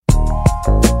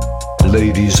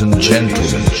Ladies and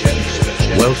gentlemen,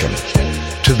 welcome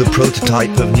to the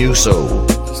prototype of New Soul,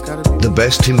 the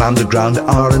best in underground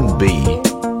R&B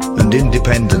and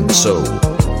independent soul.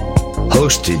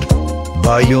 Hosted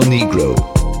by your Negro,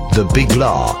 the Big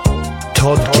La,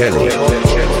 Todd Kelly.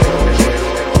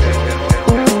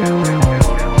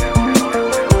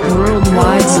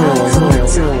 Worldwide Soul.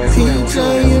 PJ,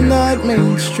 you're not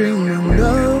mainstream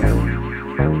enough.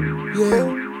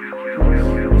 Yeah.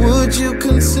 Would you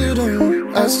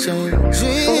consider us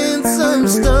changing some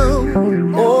stuff?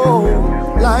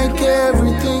 Oh, like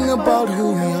everything about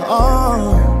who we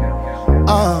are.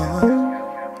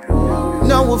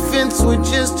 No offense, we're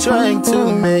just trying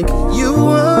to make you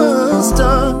a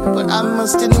star. But I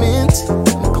must admit,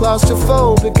 I'm a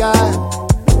claustrophobic guy.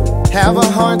 Have a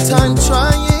hard time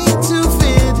trying to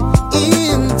fit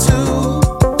into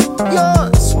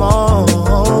your small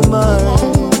mind.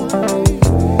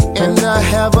 And I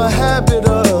have a habit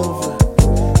of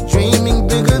dreaming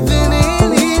bigger than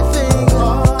anything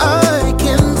I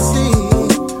can see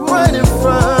right in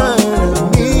front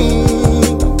of me.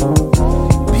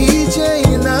 PJ,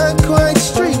 you're not quite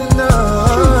straight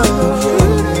enough.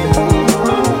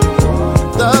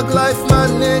 Thug life, my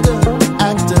nigga,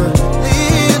 act a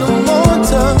little more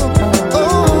tough.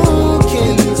 Oh,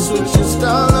 can you switch your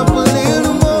style up a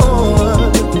little more?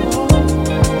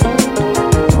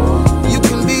 You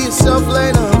can be yourself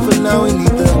later. Now we need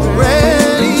the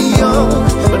radio.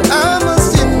 But I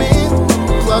must admit,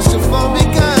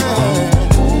 claustrophobic I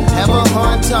have a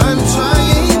hard time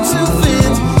trying to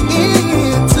fit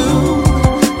into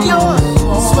your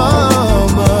small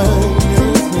mind.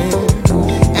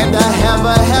 And I have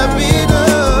a habit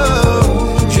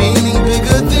of dreaming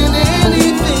bigger than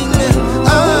anything that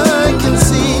I can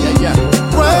see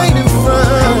right in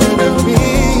front of me.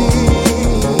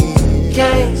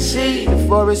 Can't see the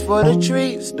forest for the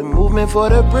trees, the movement for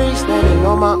the breeze, standing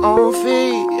on my own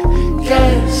feet.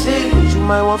 Can't see what you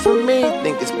might want from me.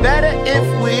 Think it's better if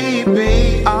we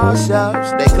be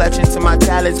ourselves. They clutch into my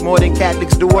talents more than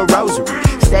Catholics do a rosary.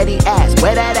 Steady ass,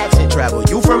 where that accent travel?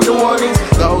 You from New Orleans?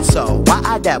 Go so. Why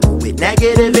I dabble with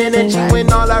negative energy when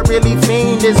all I really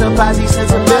fiend is a posse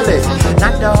sensibility?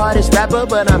 Not the hardest rapper,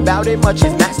 but I'm bout it much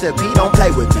as Master P. Don't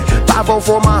play with me. 5-0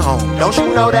 for my home, don't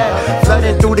you know that?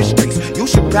 Flooding through the streets, you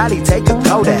should probably take a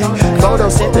Kodak.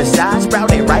 Photosynthesized,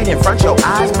 sprouting right in front your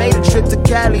eyes. Made a trip to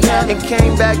Cali and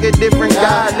came back a different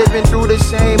guy. Living through the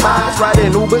same eyes,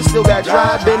 riding Uber, still got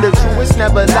drive. Been the truest,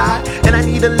 never lie. And I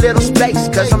need a little space,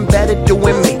 cause I'm better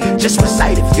doing me. Just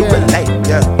recite if you relate,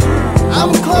 yeah.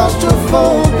 I'm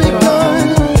claustrophobic,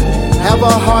 have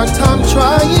a hard time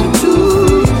trying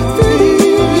to fit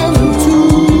into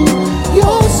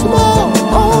your small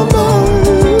mind.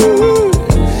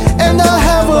 And I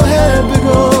have a habit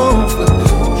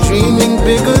of dreaming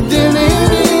bigger than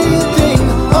anything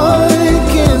I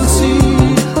can see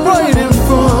right in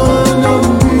front of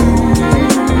me.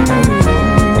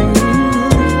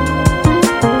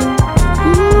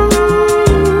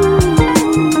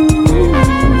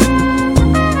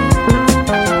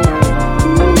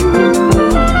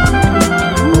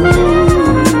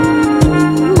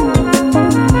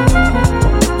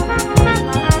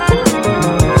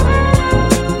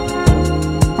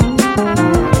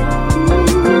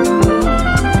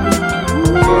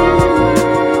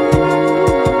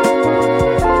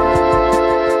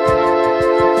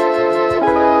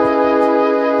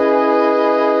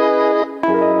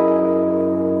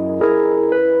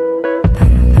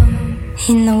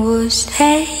 In the words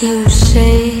that you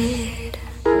said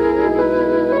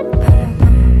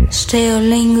still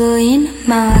linger in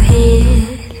my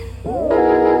head,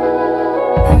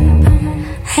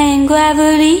 and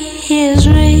gravity is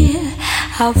real.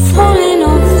 I'm falling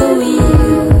off the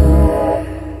wheel.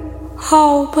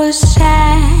 Hope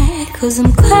aside, cause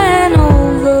I'm crying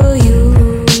over you.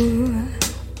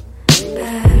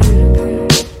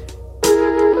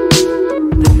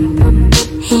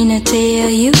 And I tell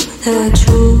you the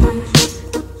truth,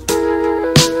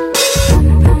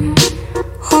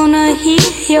 wanna hear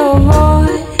your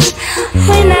voice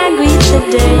when I greet the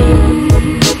day.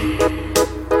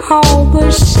 Hope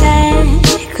aside,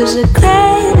 cause I'm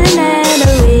glad and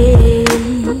away.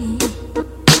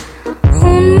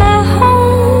 On my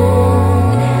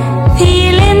own,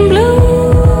 feeling blue,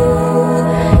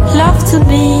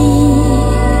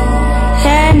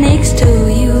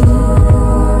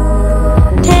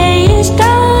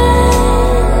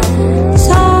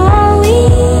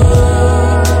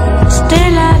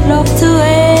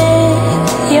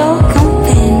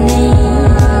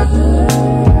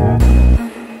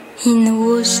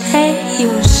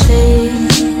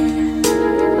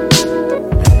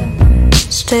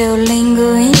 still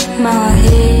linger in my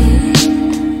head.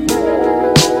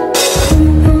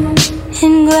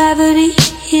 And gravity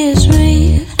is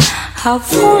real, I'm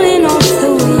falling off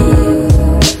the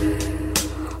wheel.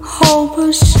 Hope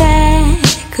is sad,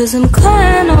 'cause I'm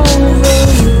crying over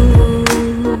you.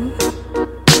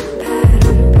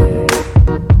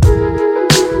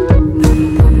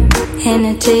 And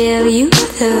I tell you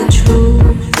the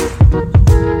truth,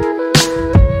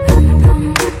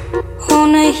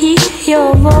 wanna hear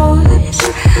your voice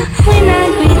when I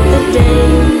greet the day.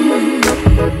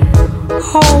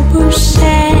 Hope is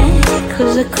sad,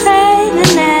 'cause I cry the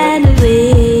night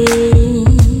away.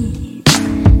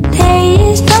 Day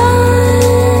is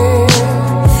done,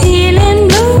 feeling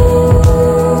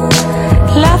blue,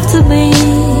 love to be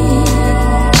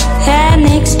right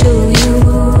next to you.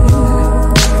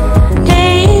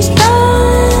 Day is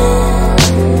done,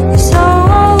 so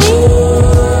are we,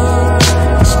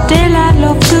 still I'd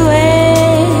love to wear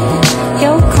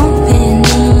your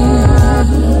company,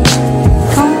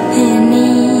 company,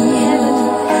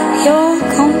 your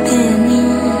company,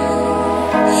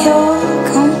 your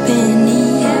company,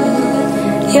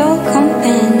 your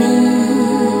company,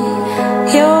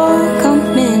 your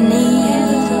company,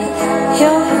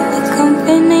 your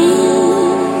company.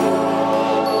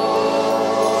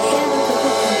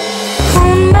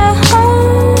 On my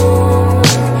home,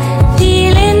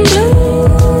 feeling blue,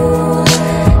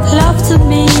 love to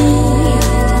be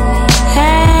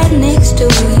right next to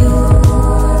you.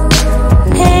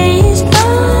 Day is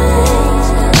done,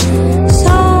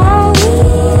 so are we,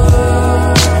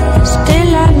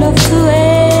 still I'd love to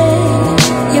wear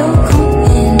your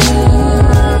company,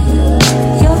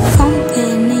 your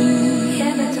company,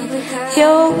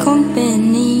 your company,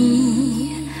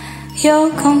 your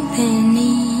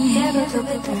company,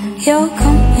 your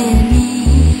company,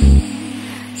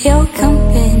 your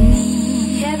company,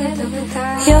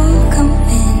 your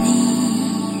company,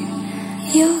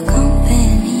 your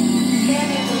company.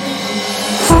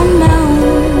 On my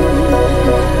own,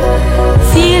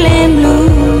 feeling blue,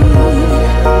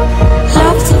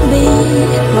 love to be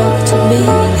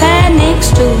right next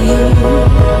to you.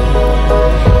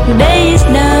 Day is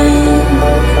done,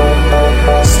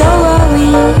 so are we,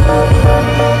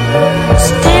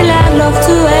 still I'd love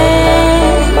to wear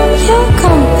your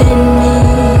company.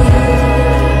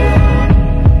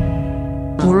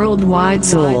 Worldwide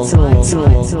Soul.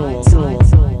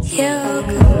 Your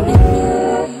company. Your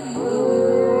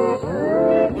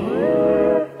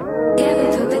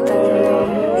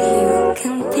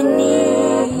company.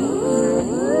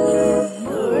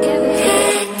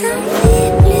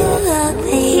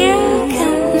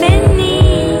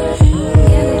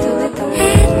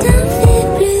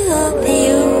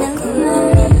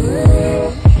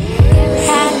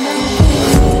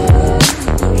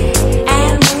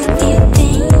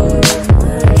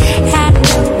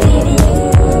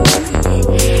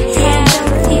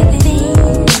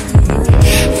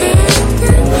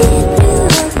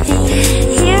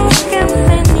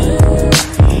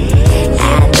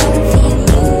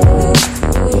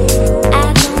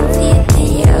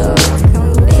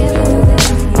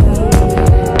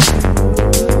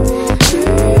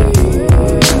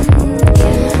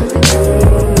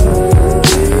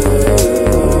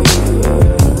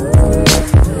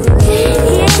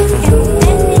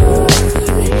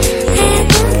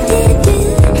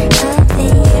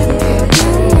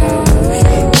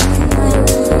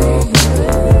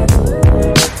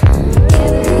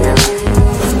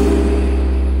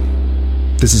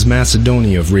 This is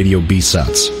Macedonia of Radio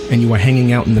B-Sots, and you are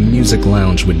hanging out in the music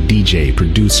lounge with DJ,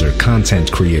 producer,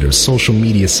 content creator, social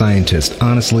media scientist.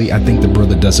 Honestly, I think the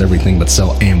brother does everything but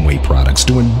sell Amway products,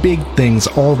 doing big things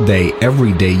all day,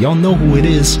 every day. Y'all know who it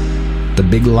is. The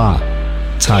Big La,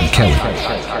 Todd Kelly.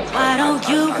 Why don't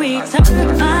you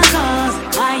return my calls?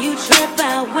 Why you trip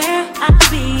out where I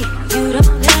be? You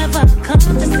don't ever come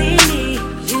to see me.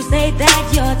 You say that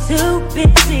you're too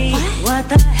busy. What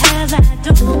the hell, I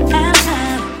don't have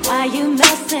time. Why you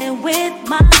messing with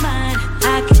my mind?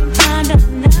 I can find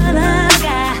another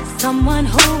guy, someone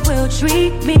who will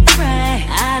treat me right.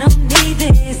 I don't need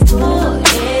this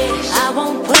bullshit. I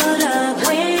won't put up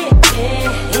with it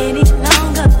any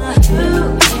longer.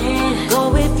 You can go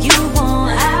if you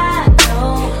want. I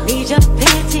don't need your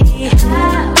pity.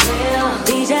 I will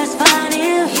be just fine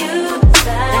if you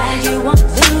decide you want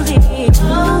to leave.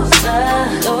 Closer,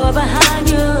 door behind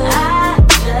you. I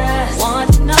just want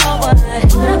to know what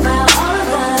about all of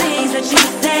the things that you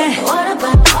said? What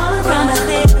about all of the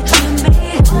promises that you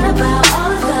made? What about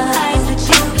all of the lies that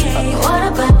you gave? What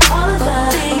about all of the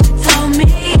things you told me?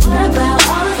 What about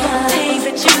all of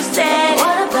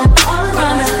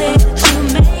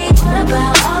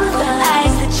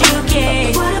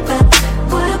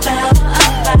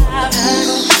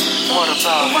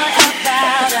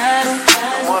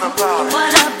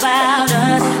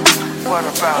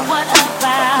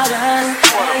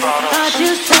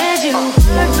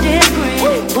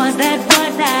Was that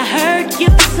what I heard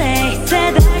you say?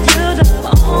 Said that you'd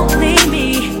love only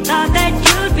me. Thought that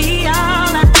you'd be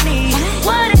all I need.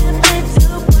 What if the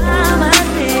two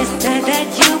promises said that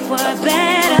you were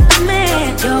better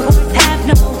man? Your words have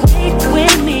no weight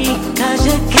with me, cause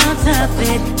you're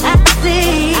counterfeit. I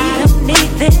see, I don't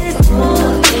need this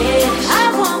bullshit.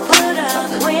 I won't put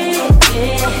up with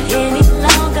it any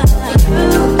longer.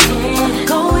 You can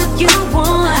go if you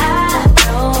want. I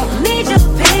don't need your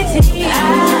pity.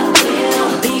 I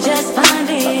will be just fine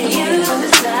if you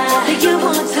decide that you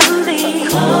want to leave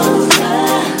closer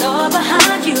or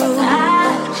behind you. I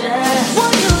just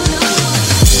want you to know.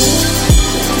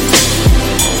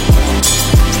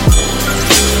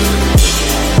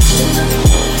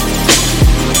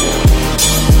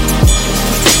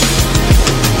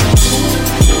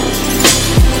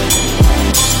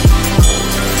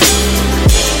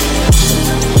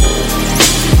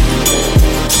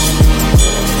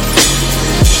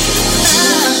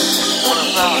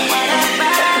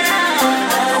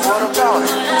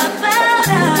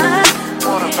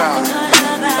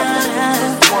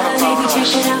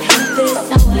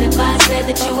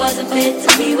 That you wasn't fit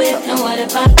to be with. And what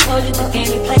if I told you the game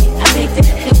you played, I picked it.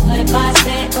 And what if I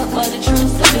said what wasn't true,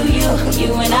 so do you?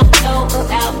 You and I know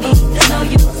without me, there's no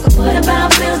use. What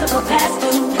about bills that will pass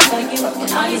through for you?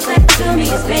 And all you said to me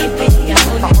is, baby, I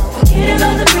owe you. Forget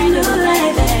about the brand new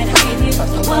life that I gave you.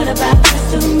 And what about this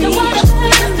to me? And what about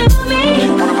this to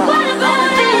me? What about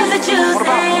the things that you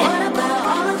said? What about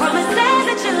all the promises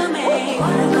that you made?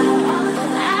 What about all the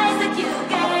lies that you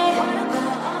gave? What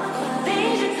about all the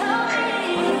things you told me?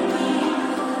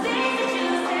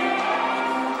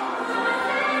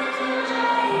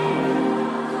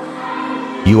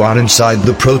 You are inside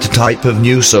the prototype of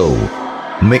New Soul,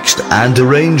 mixed and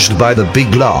arranged by the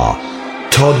Big Law,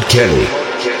 Todd Kelly.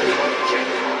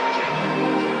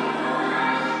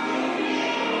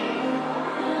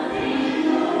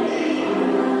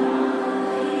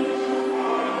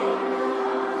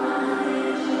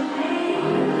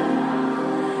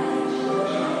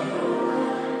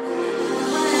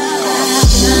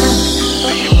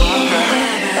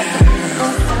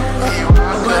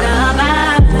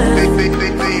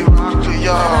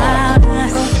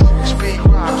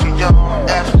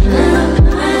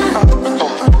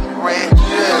 Red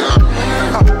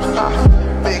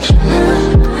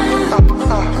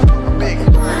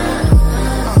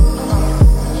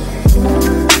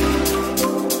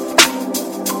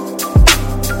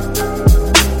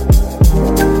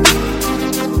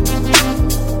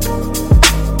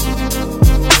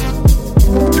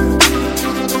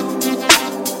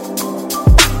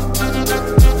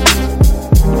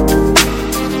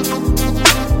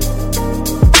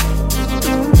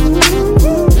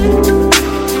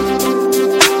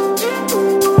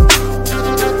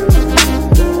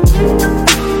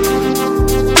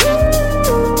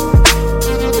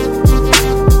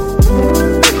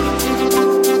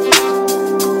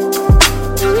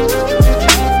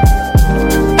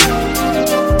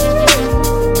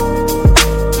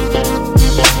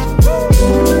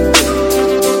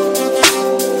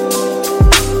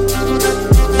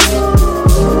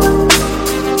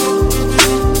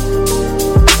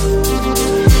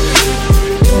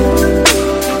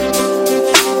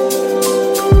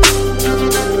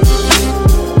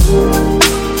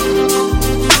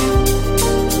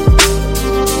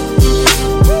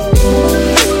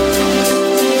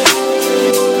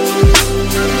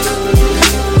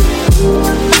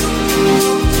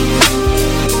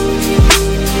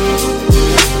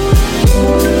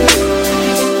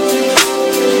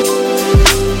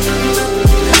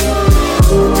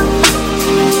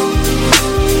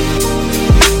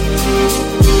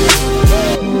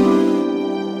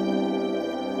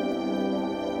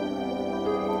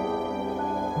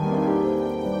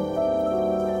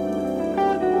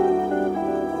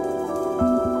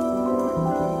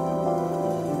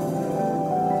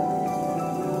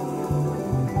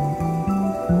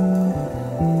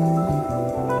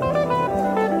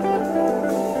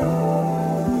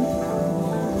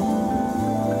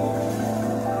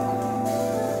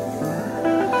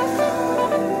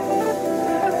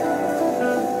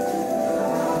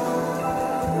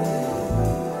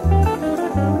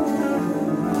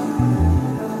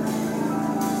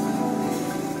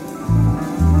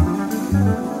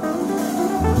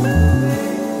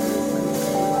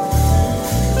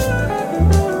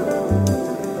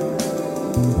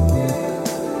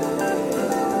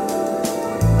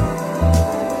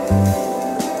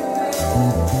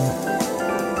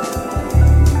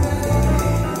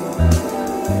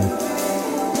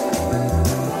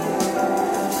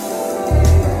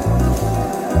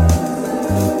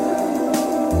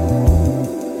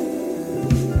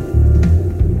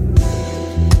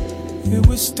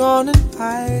Almost dawn and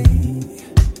I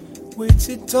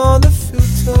waited on the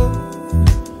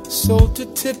filter, sold to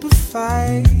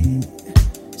typify.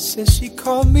 Says she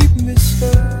called me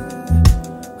Mr.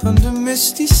 Under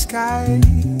misty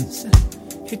skies.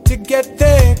 Hit to get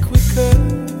there quicker,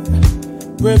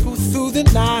 rebel through the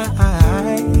night.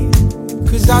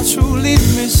 Cause I truly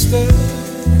miss the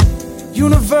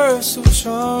universal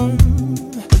charm.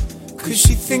 Cause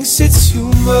she thinks it's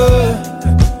humor,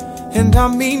 and I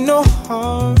mean no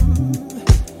harm.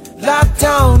 Lie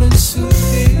down and soothe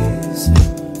this,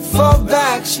 fall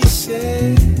back, she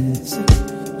says.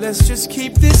 Let's just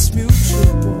keep this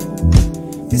mutual.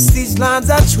 It's these lines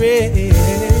I tread.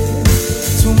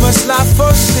 Too much life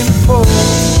for simple.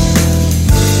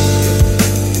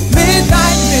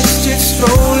 Midnight mischief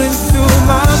strolling through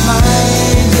my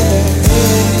mind.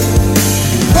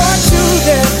 Brought you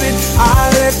there, but I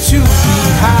left you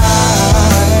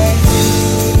behind.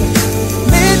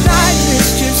 Midnight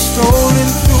mischief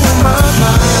strolling through my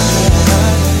mind.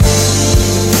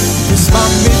 It's my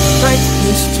midnight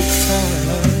mischief time.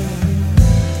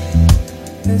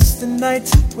 As the night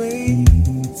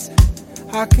waits,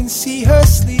 I can see her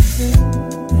sleeping.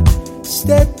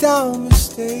 Step down,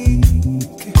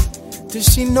 mistake. Does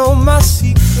she know my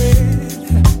secret?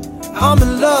 I'm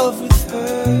in love with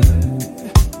her.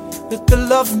 Let the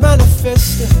love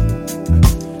manifest.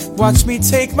 Watch me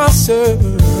take my serve.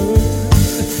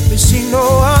 Does she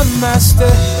know I'm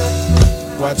master?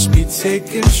 Watch me take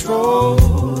control.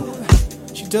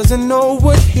 She doesn't know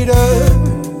what hit her.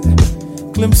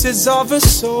 Glimpses of her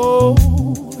soul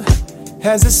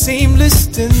has a seamless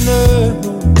dinner.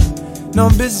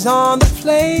 Numbers on the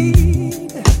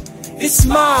plate. It's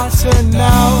my turn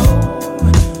now.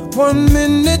 1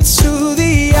 minute to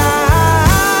the hour.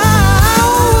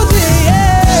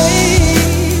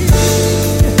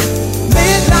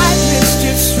 Midnight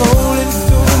mischief strolling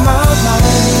through my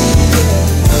mind.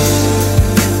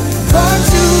 Brought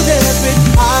you there, but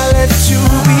I left you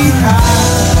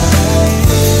behind.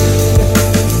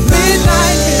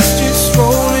 Midnight mischief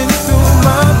strolling through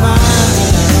my mind.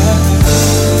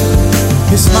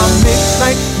 It's my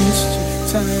midnight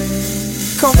mischief time.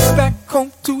 Come back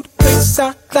home to the place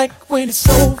I like when it's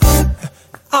over.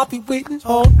 I'll be waiting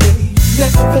all day.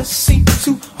 Never seem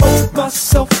to hold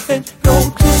myself and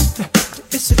notice that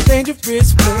it's a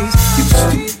dangerous place. Used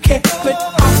to care, but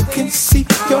I can see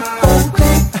you're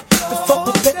holding before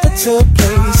a better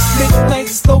place. Midnight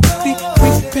slowly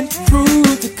creeping through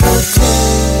the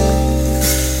curtains.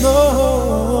 No.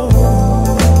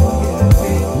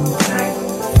 Midnight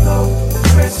flow,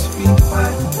 press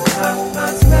rewind. My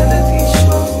melody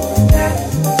shows that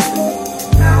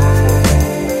tonight.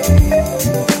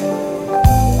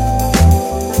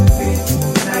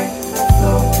 Midnight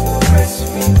flow, press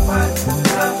rewind.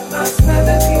 My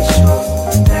melody shows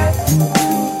that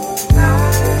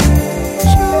tonight.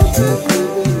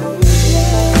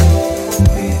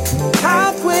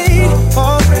 I'd wait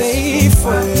all day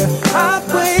for you. I'd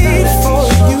wait for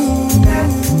you.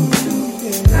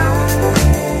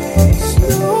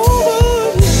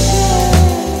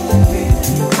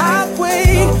 I'd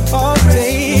wait all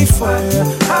day for you.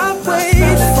 I'd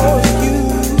wait for you.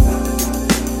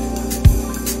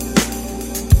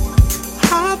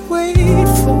 I'd wait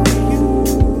for you.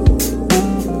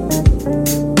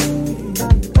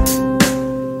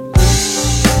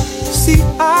 See,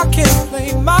 I can't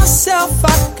blame myself. I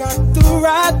got the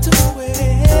right to wait.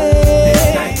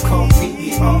 Midnight call me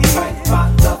alright. My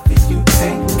love is you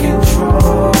take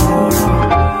control.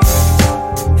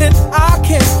 And I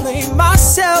can't blame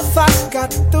myself. I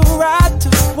got the right to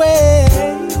wait.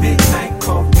 Midnight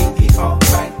call me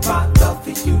alright. My love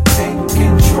is you take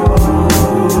control.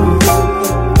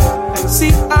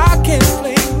 See, I can't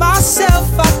blame myself.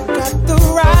 I got the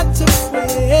right to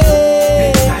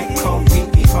wait. Midnight call me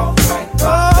alright.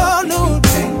 Oh no,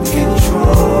 take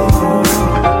control.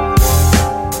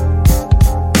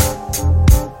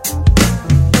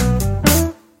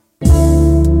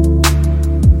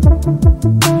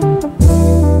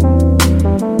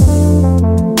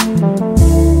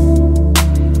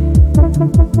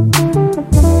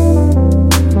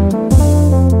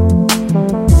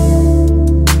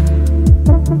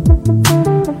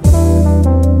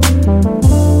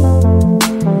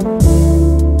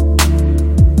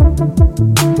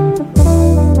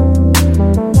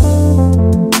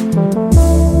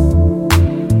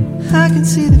 I can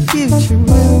see the future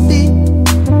will be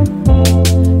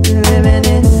living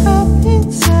it up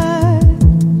inside,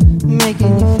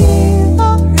 making you feel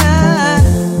alright.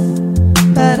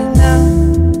 But I know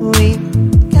we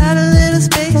got a little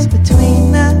space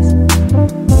between us.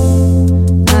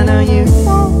 I know you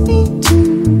want me to,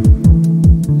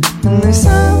 and there's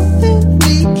some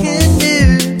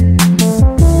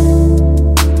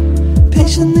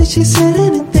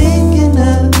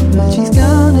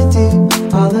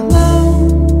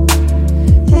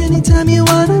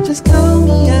just call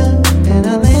me up and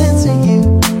I'll answer you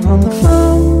on the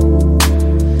phone.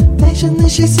 Patiently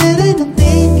she's sitting and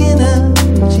thinking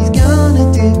of what she's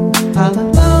gonna do all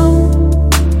alone.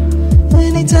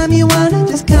 Anytime you wanna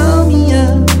just call me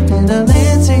up and I'll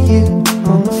answer you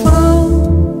on the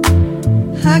phone.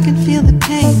 I can feel the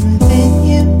pain within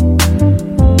you.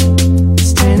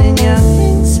 It's turning your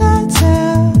insides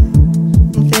out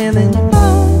and filling your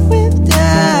heart with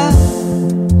doubt.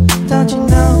 Don't you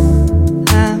know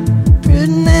I'm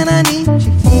prudent and I need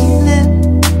you feeling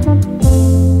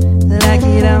like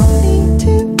you don't need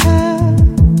to pout.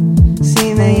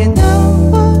 See that you know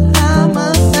what I'm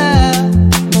about.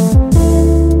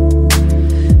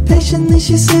 Patiently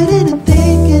she's sitting and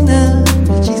thinking of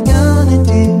what she's gonna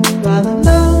do all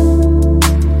alone.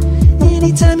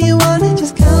 Anytime you wanna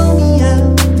just call me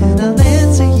up and I'll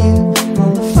answer you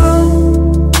on the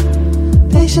phone.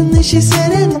 Patiently she's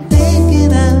sitting and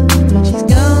thinking of what she's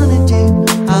gonna do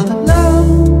all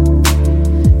alone.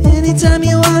 Anytime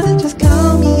you wanna just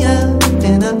call me up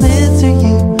and I'll answer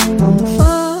you on the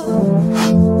phone.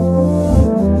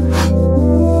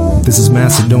 This is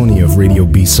Macedonia of Radio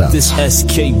B-South. This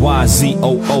SKYZOO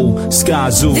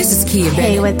Skyzoo. This is Kia, baby.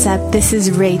 Hey, what's up? This is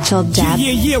Rachel Depp.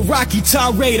 Yeah, Rocky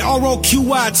Tirade,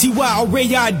 ROQITY,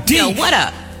 Ray ID. Yo, what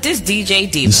up? This DJ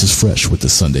D. This is Fresh with the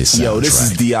Sunday soundtrack. Yo, this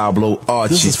is Diablo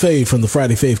Archie. This is Fave from the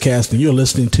Friday Fave cast, and you're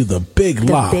listening to The Big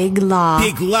Lie. The Big Lie.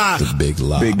 Big Lie. The Big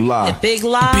Lie. Big Lie. The Big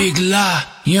Lie. Big Lie.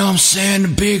 You know what I'm saying? The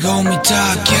big homie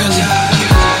Todd Kelly.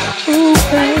 Ooh,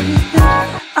 baby,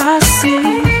 I see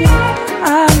you,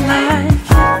 I like it,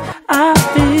 I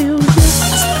feel you,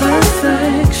 it's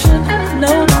perfection,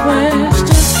 no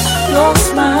question. Your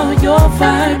smile, your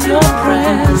vibe, your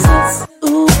presence.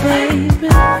 Ooh, baby,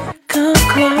 come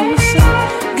closer,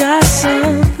 got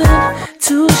something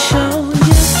to show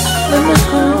you. Let me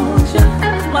hold you,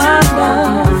 my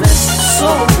love is so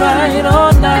right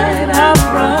all night, I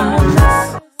promise.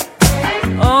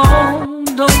 Oh,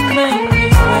 don't make me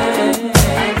wait.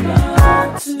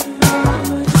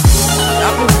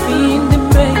 I've been feeling,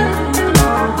 baby.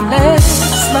 Let's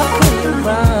not play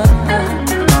around.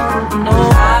 No,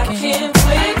 I can't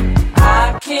wait. I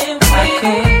can't wait.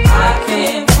 I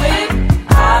can't wait.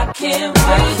 I can't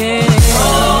wait.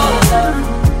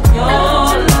 Your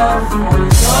love,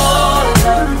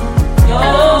 your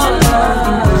love.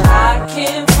 I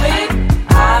can't wait.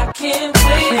 I can't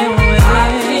wait. I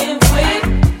can't wait.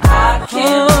 I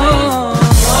can't wait.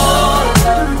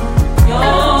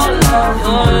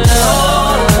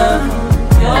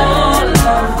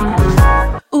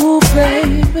 Ooh,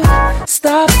 baby,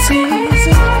 stop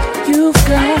teasing. You've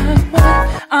got what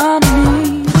I'm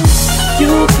needing.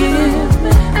 You give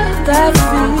me that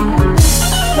feeling.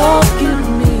 Don't give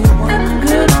me one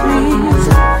good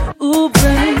reason. Ooh,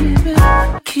 baby,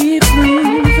 keep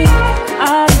moving. I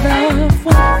love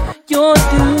what you're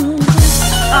doing.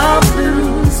 I'm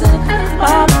losing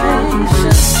my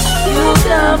patience. You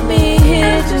got me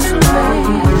here just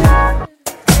waiting.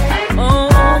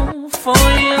 Oh, for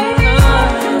your love.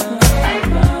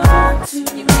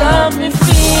 You got me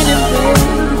feeling,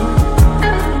 baby.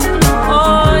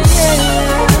 Oh, yeah.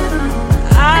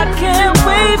 I can't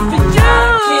wait for you.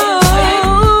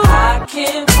 I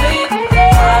can't wait. I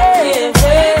can't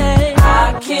wait.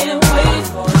 I can't wait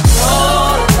for your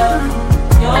love.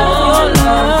 Your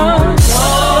love.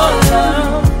 Your love.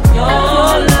 Your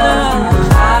love.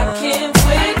 I can't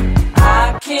wait.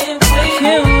 I can't wait.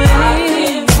 Can't wait. I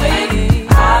can't wait.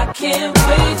 I can't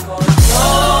wait for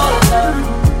your love.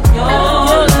 Your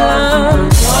love.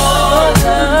 Your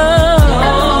love. Your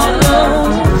love.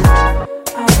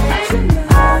 I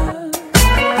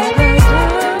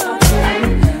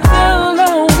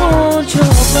want your love. Girl, I want your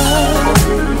body.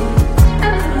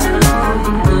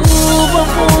 Ooh, I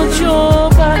want your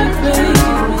body, baby.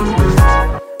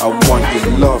 I want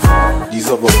your love. These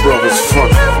other brothers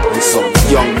front and some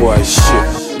young boy shit.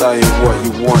 That ain't what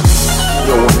you want.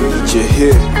 Yo, I need you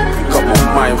here. You got my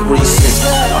mind racing.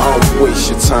 I don't waste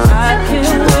your time. I can't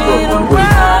Keep the wait brother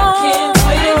around.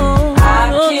 waiting. I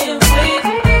can't wait.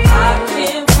 I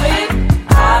can't wait.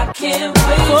 I can't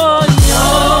wait for your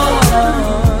love.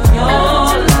 Your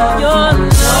love. Your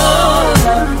love.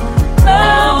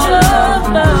 Love,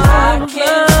 love. I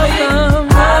can't wait.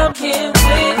 I can't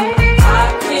wait. I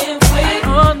can't wait.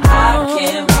 Oh, no. I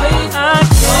can't wait. I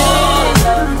can't.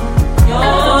 Your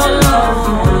love.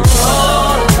 Your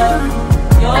love.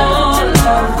 Your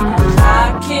love.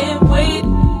 I can't wait.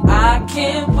 I can't.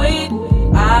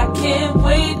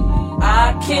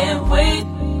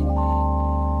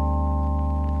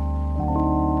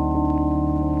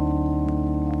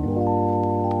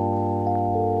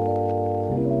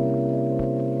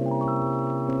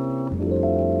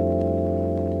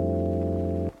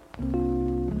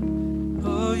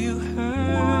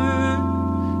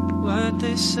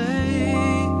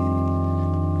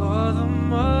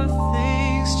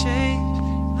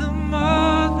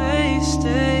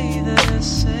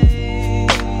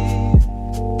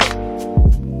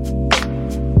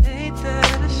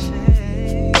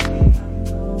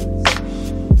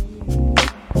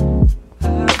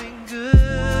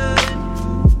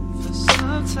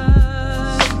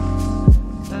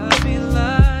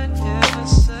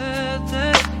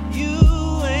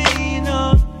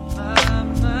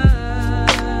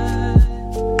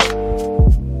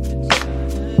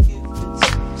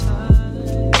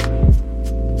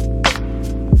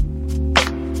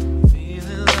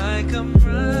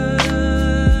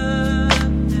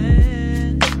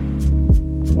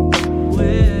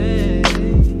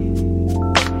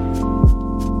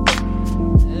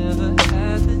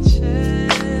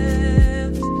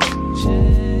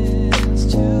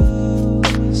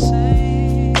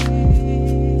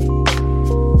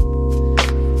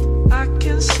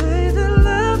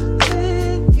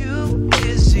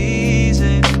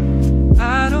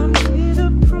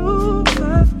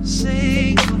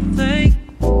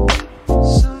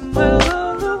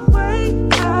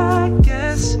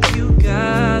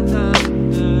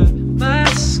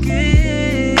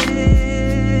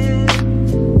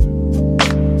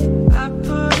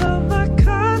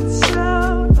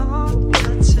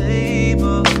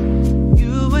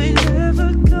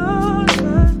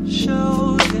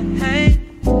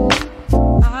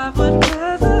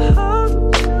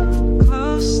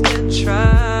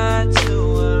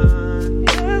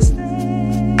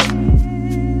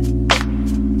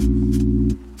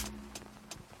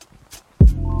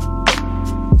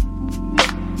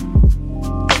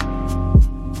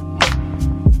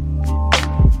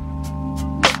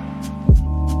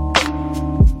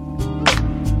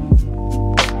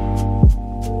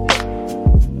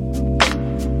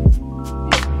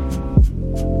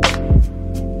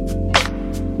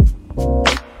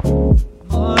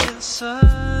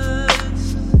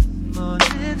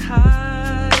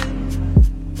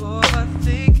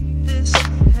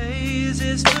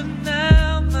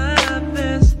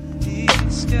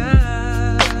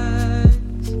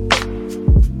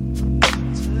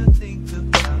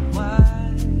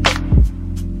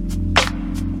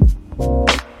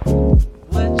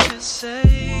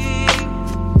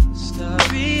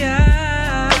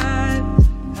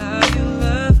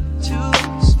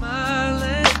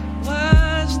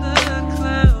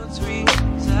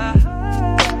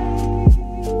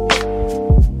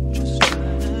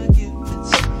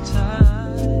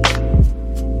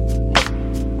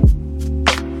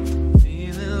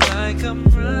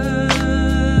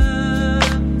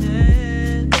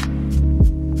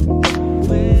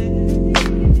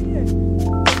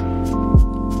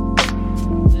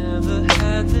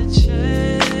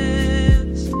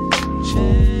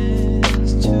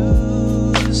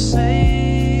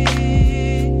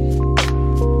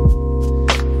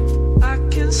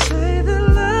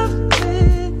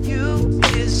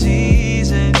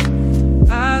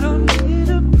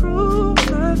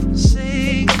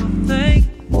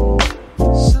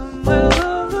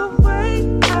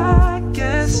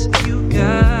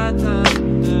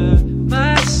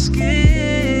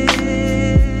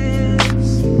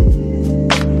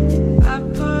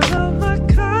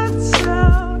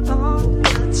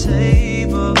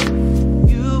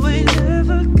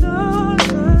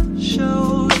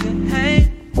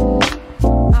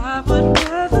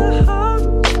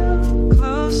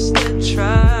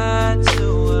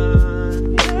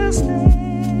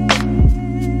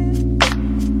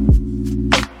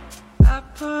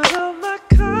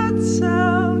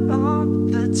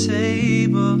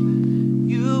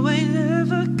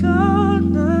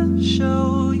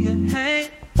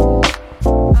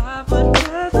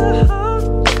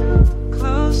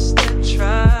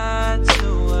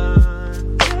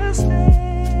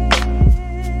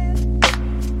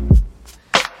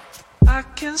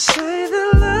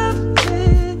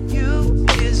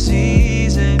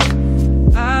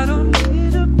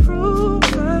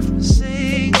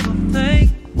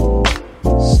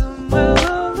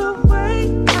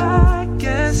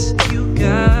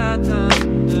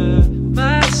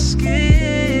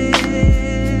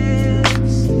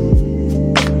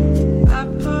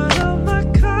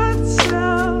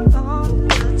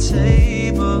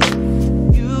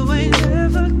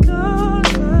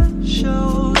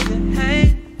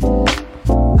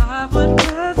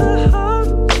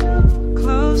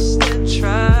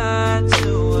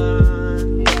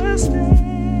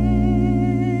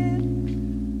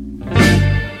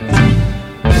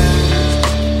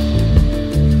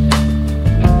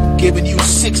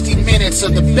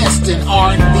 of the best in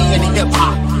R&B and hip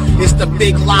hop. It's the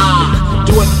big lie,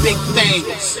 doing big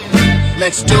things.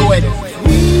 Let's do it.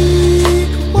 We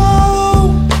could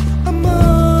walk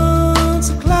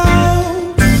amongst the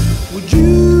clouds. Would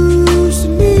you see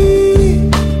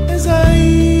me as I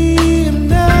am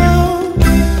now?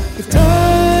 If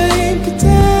time could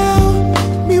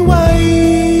tell me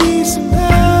why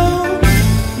somehow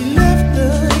you left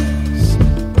us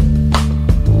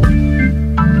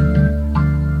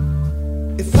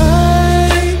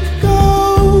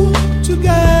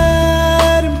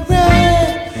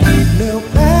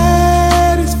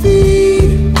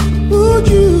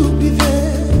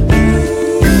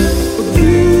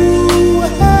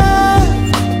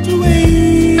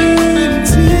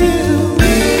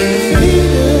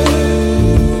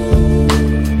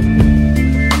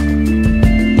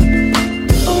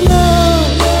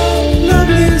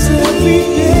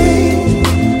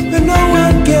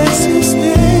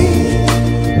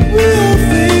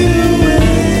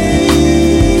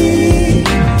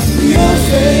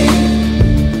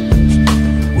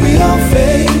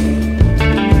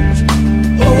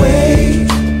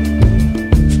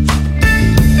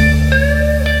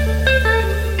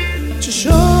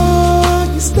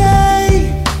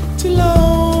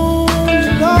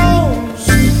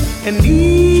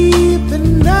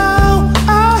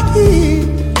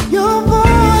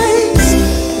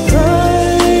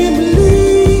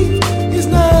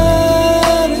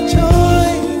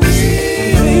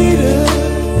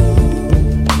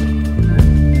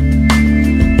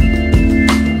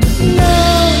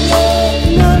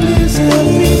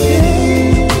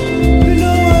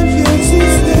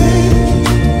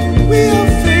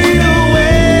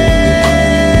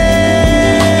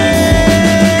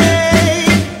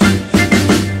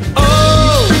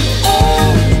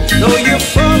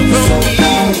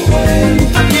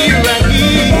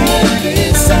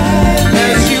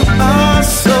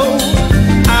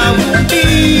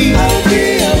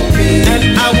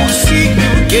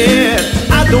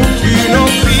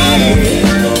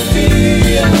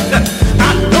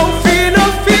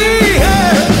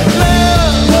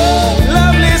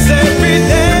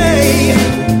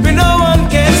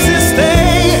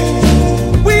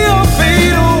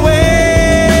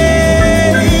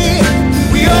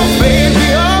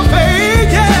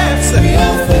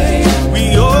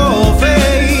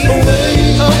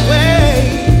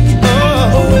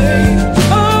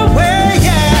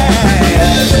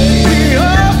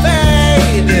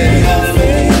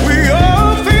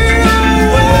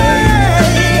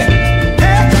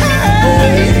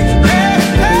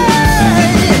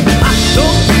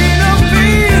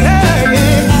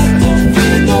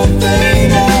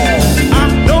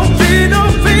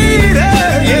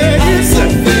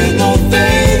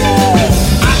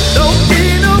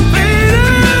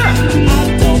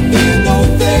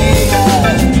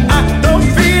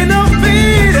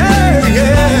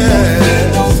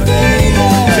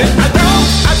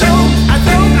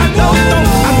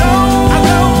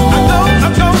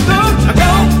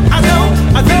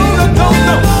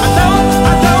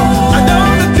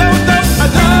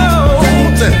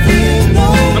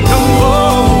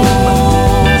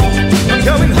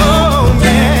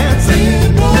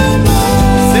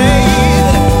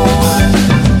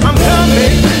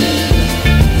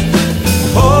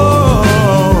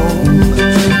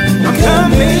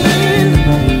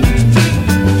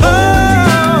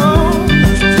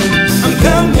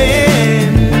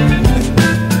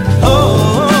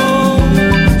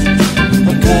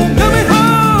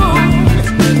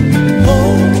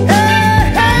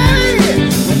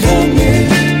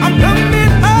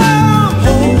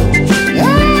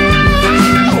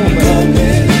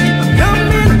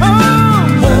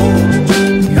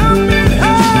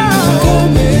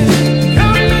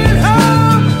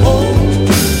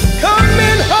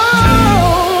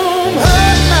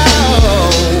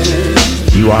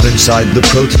inside the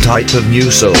prototype of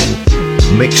New Soul.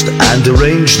 Mixed and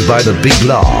arranged by the Big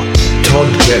La,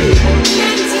 Todd Kerry.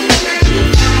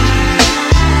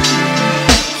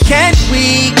 Can't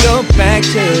we go back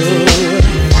to?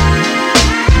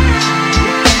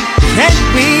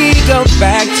 Can't we go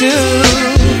back to?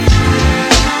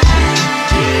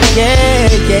 Yeah,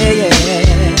 yeah, yeah.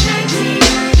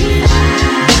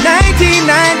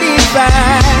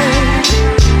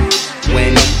 1995,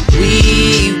 when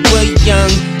we were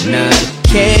young, not a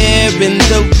care in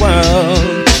the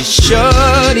world. Just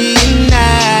shorty and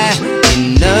I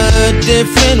in a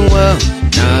different world.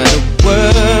 Not a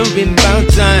worry about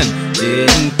time,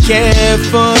 didn't care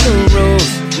for the rules.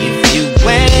 If you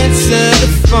answer the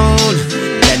phone,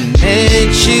 that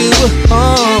meant you were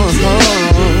home.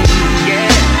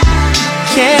 Yeah.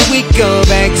 Can we go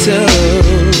back to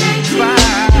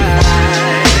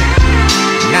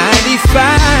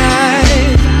 95?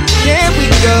 Can we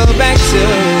go back to?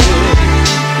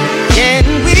 Can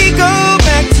we go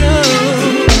back to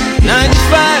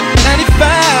 95,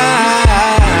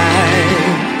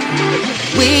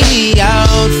 95? We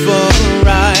out for a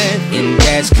ride in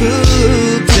that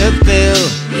coupe to Bill.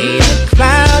 Ain't a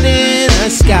cloud in the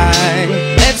sky.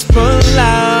 Let's pull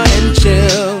out and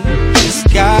chill. The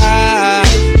sky,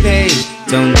 babe,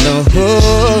 don't know who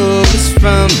it's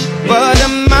from, but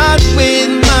I'm out with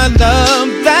my love.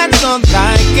 That's all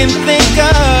I can think of.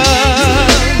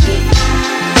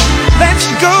 Let's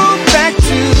go back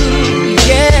to,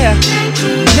 yeah,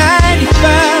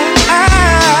 95.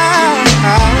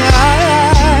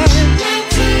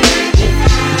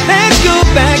 Let's go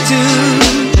back to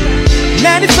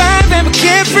 95 and we're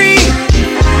carefree.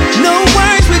 No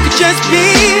worries, we could just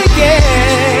be, yeah.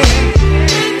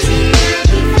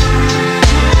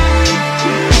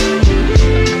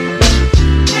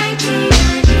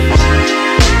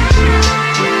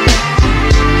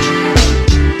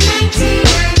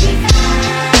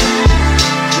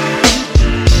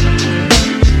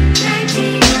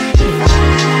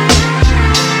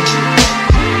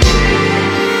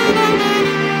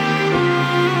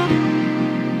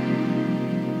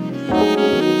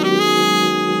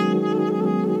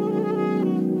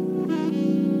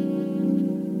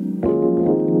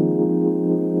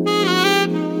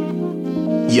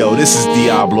 Yo, this is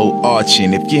Diablo Archie,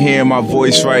 and if you're hearing my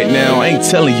voice right now, I ain't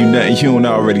telling you nothing you don't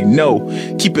already know.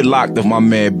 Keep it locked with my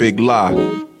man Big La.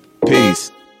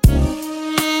 Peace.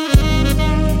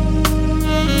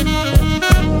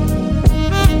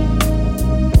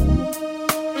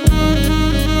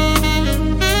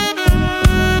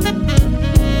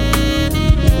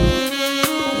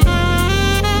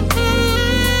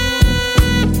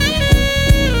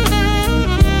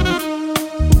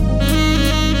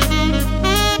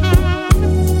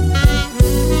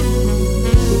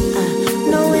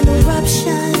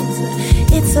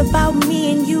 About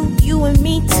me and you and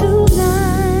me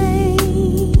tonight.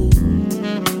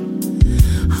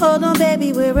 Hold on,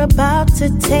 baby, we're about to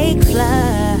take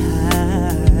flight.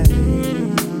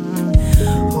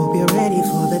 Hope you're ready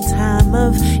for the time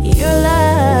of your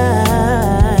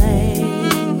life.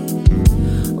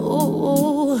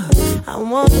 Ooh, I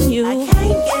want you. I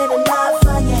can't get enough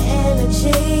of your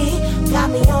energy. Got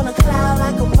me on a cloud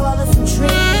like I'm rolling some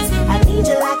trees. I need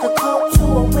you like a coat to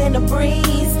a winter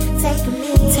breeze. Take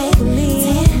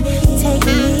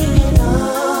me. I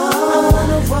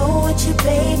wanna roll with you,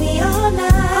 baby, all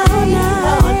night.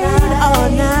 All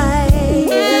night.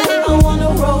 I wanna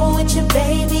roll with you,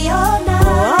 baby, all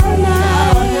night.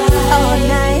 All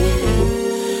night.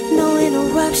 No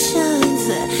interruptions.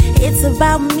 It's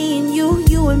about me and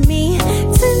you and me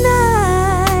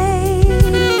tonight.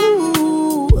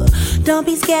 Ooh. Don't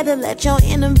be scared to let your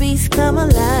inner beast come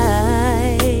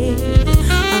alive.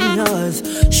 I'm yours.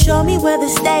 Show me where the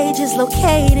stage is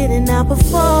located and I'll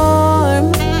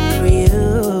perform for you.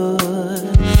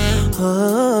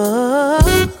 Oh,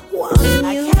 want you.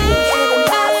 I can't get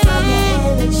enough from your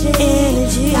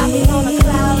energy. Got me on a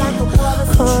cloud like a wall of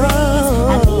trees.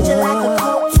 I need you like a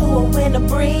coat to a winter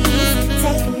breeze.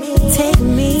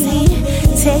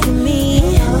 Take me.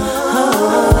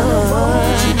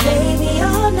 Oh, baby,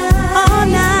 all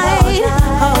night.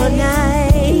 All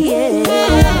night, yeah. I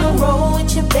wanna roll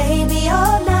with you, baby,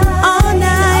 all night.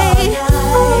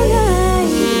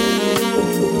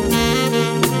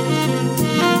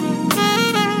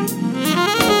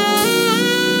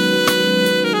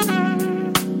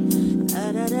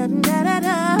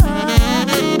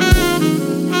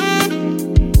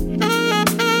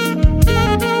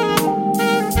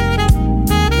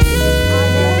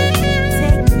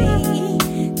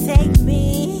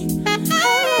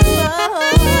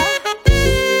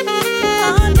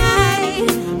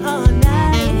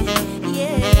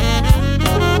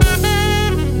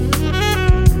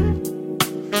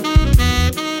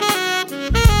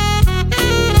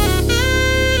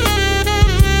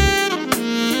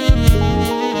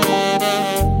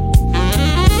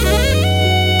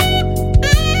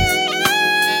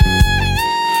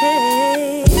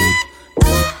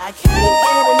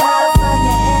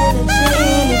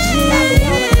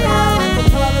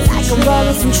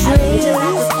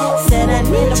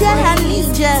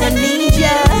 ya, I need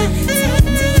ya.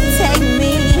 Take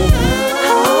me.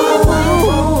 Oh, I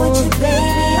want you,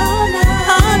 baby, all night,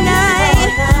 all night,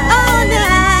 all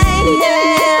night,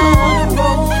 yeah. I wanna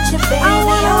roll with you, baby, I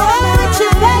wanna roll with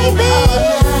you, baby.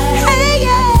 Hey,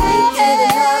 yeah,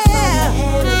 yeah.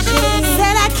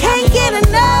 Said I can't get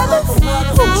enough.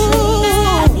 Ooh.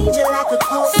 I need you like a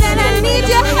cold. Said I need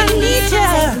you, I need you.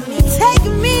 Take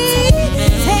me,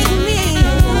 take me.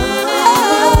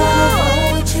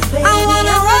 I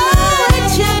wanna roll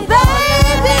with you,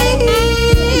 baby.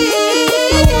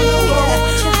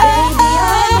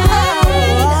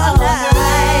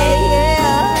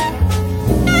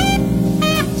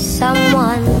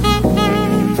 Someone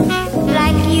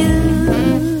like you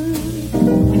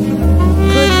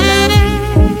could love.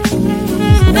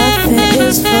 Nothing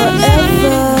is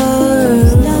forever.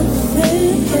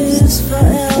 Nothing is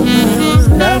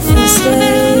forever. Nothing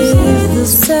stays the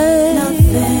same.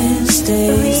 Nothing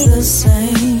stays the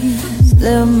same.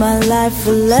 Live my life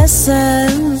for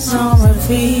lessons on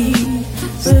repeat,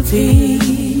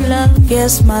 repeat. Love,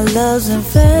 guess my love's in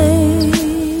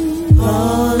vain,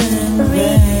 all in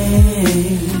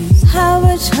vain. How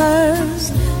much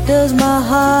hurt does my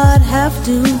heart have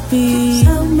to be?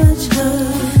 How much hurt?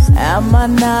 Am I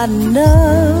not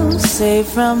enough, safe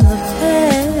from the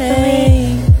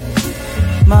pain?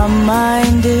 My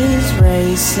mind is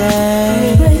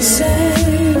racing,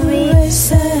 racing,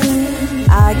 racing.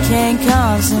 I can't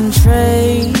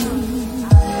concentrate.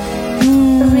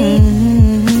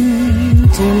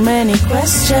 Too many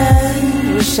questions,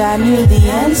 wish I knew the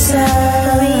answer.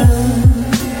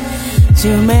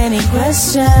 Too many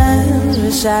questions,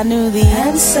 wish I knew the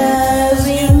answers.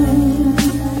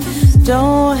 You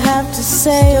don't have to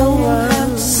say a word,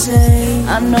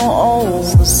 I know all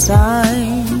the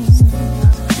signs,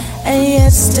 and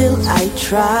yet still I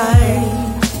try,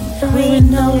 with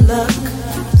no luck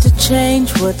to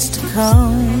change what's to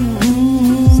come.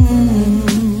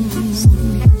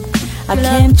 I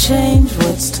can't change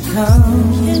what's to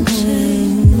come. Can't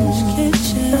change,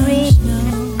 no.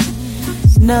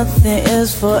 Nothing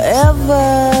is forever.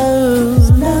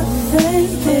 Nothing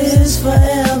is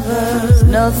forever.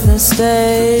 Nothing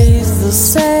stays the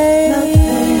same.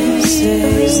 Nothing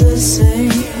stays the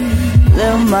same.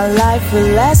 Live my life with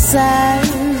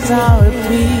lessons on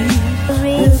repeat,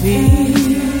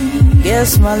 repeat.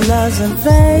 Guess my love's in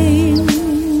vain,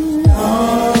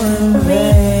 all in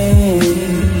vain.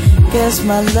 Guess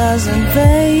my love's in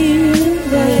vain,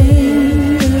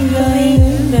 vain, vain,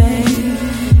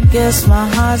 vain. Guess my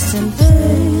heart's in vain.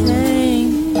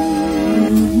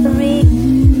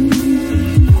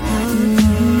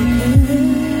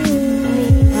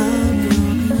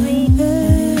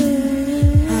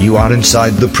 You are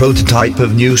inside the prototype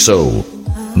of New Soul,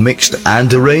 mixed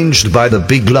and arranged by the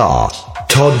Big La,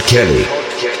 Todd Kelly.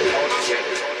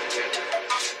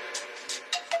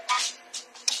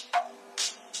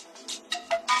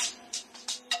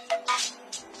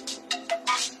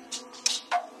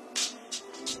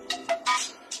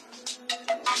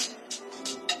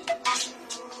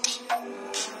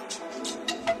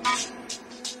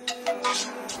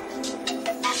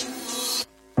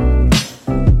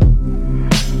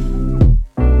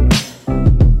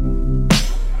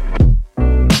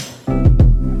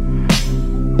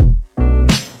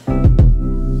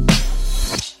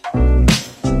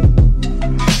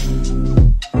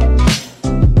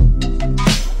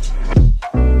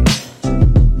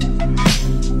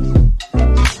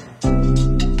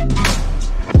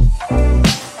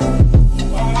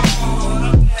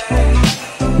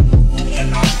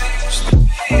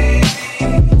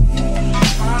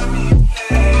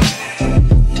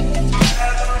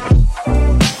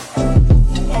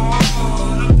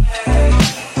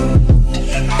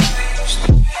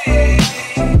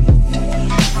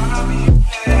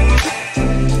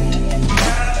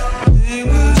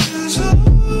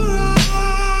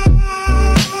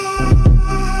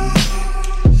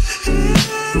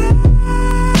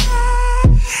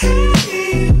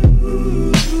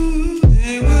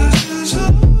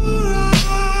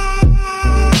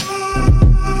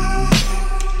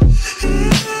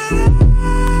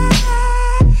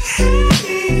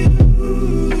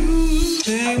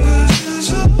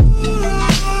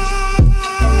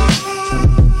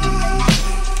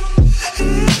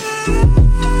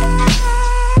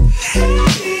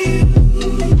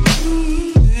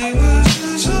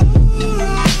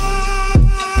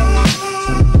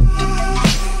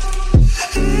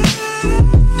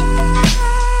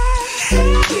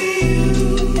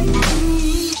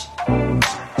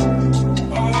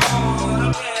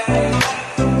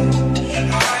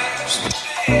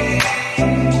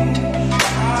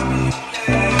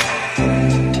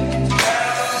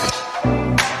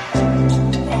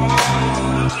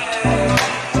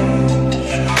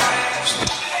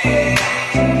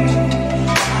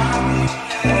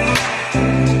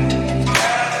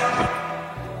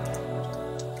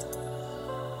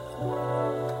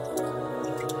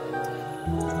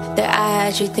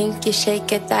 you think you shake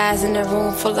your thighs in a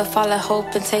room full of fallen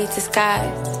hope and tainted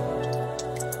skies.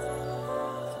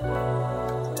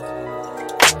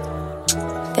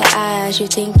 The eyes, you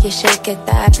think you shake your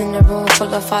thighs in a room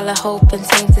full of fallen hope and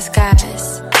tainted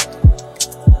skies.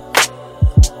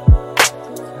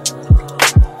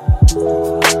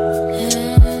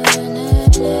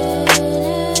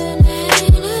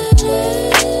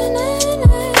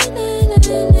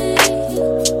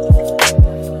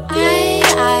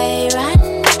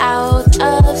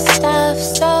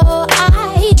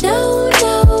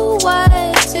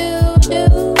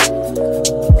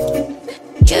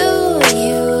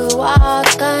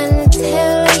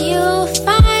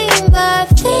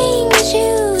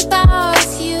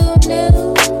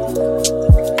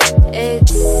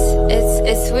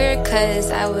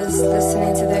 I was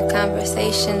listening to their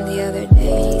conversation the other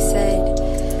day. He said,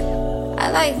 I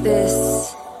like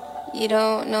this. You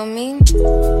don't know me?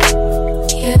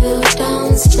 You don't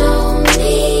know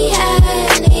me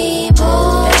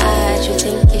anymore. The eyes, you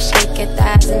think you shake your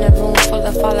thighs in a room full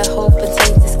of fallen hope and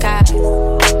tainted skies.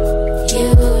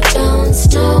 You don't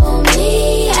know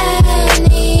me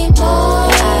anymore.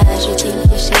 The eyes, you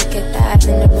think you shake your thighs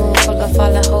in a room full of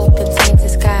fallen hope and tainted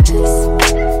skies.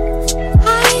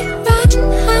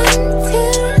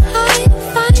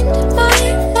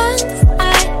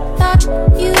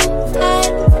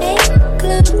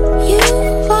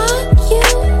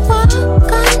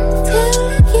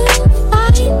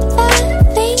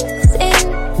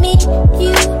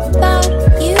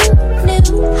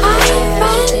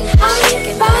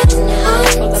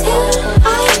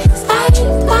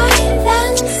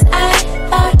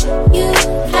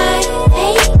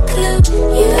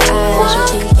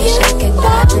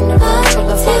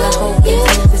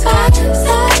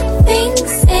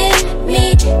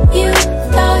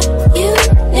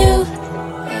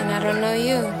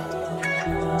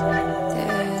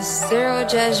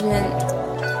 Judgment.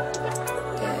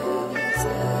 There's a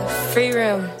free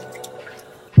room.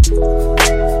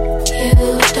 You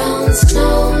don't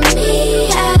know me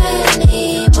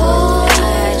anymore.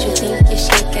 Why'd you think you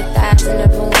shake your thighs in a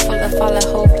room full of fallen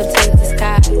hope and tainted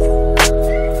skies?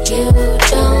 You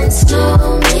don't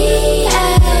know me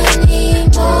anymore.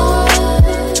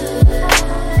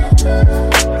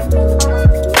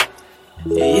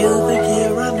 You think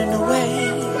you're running away.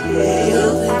 You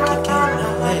think you're getting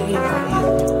away from you.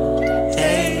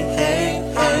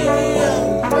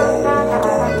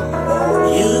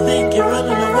 You think you're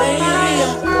running away.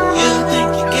 You think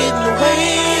you're getting away.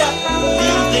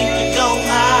 You think you're gon'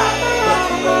 hide,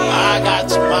 but I got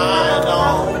your mind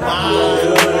on mine.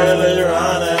 You really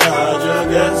running hard, you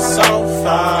get so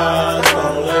fast.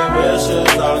 Only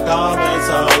wishes are coming,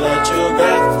 so let you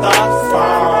get that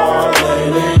far.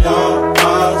 Lady, you're a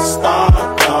star,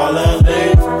 darling,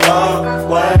 lead the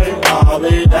way. I'll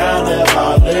be down if I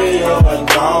leave you and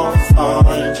don't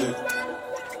find you.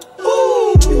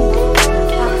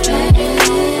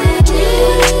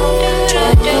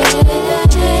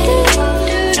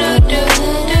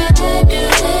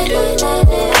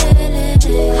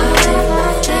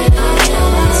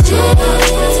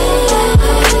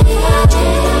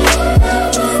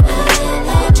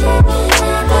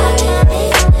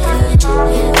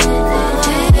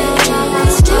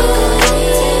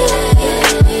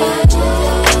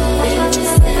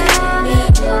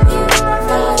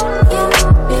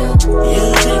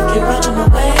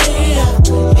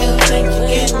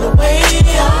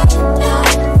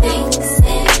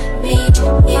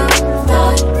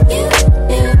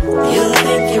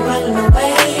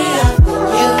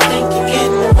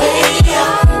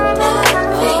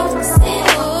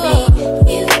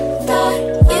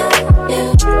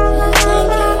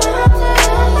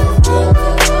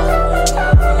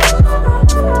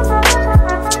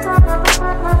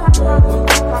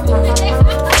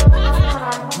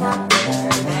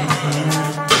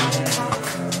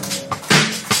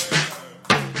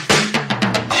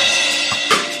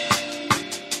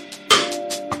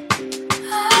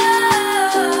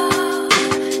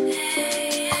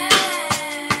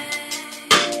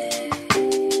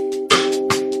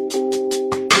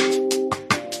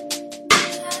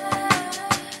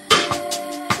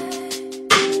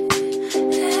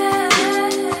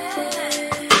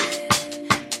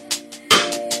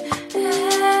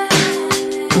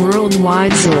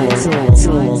 Worldwide Soul.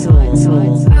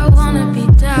 I wanna be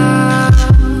down,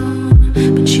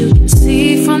 but you can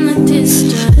see from the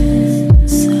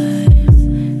distance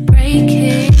I'm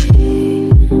breaking,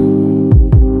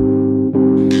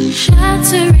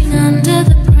 shattering under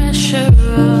the pressure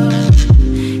of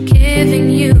giving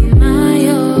you my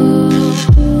all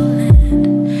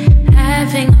and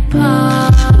having a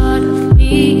part of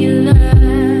me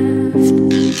learn.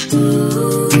 I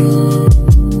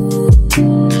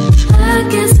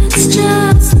guess it's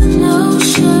just the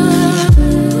notions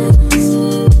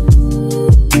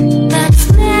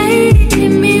that's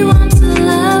making me want to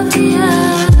love you.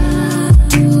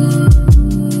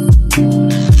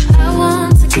 I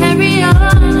want to carry on.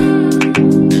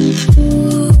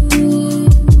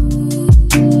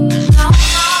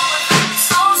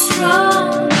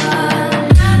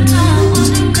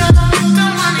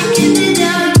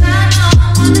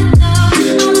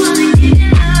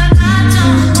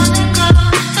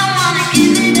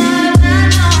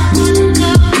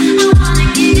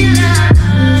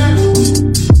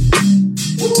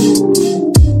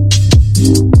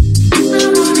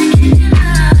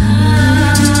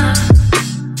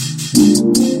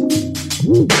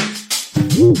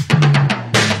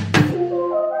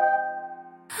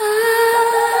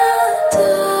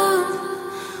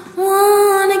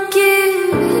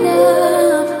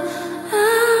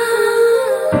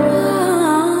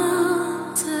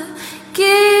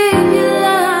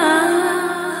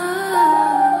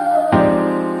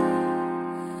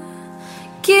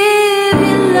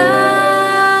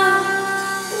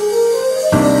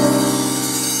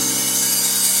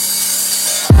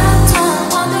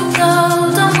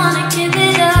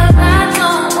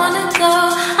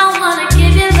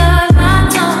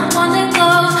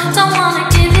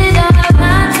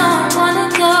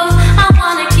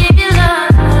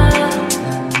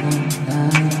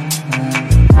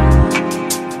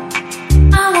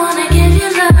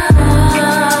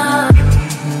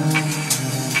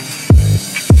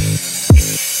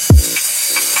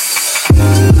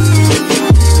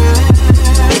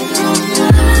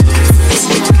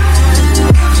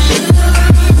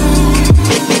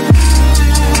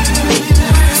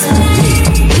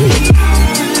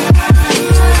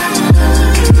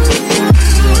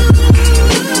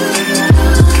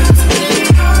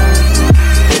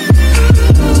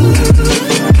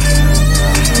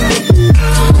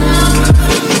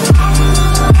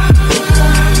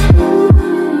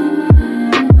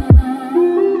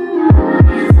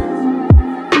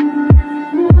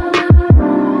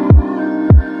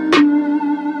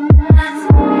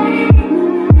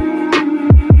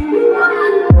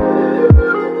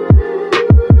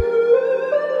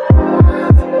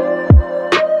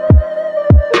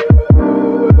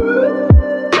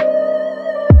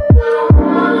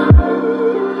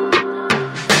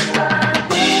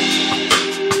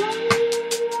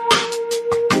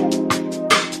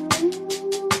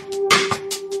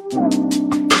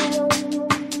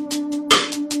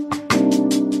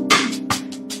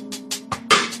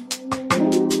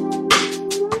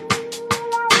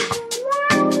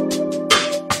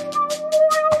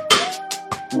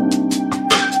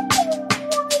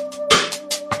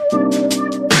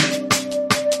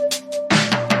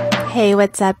 Hey,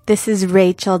 what's up? This is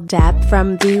Rachel Depp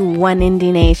from the One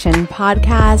Indie Nation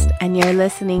podcast, and you're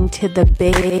listening to the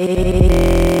Big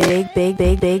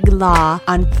Law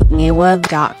on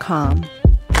Fleetwood.com.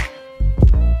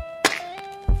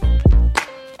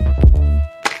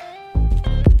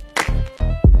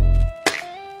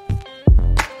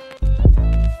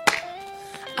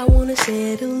 I wanna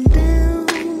settle down.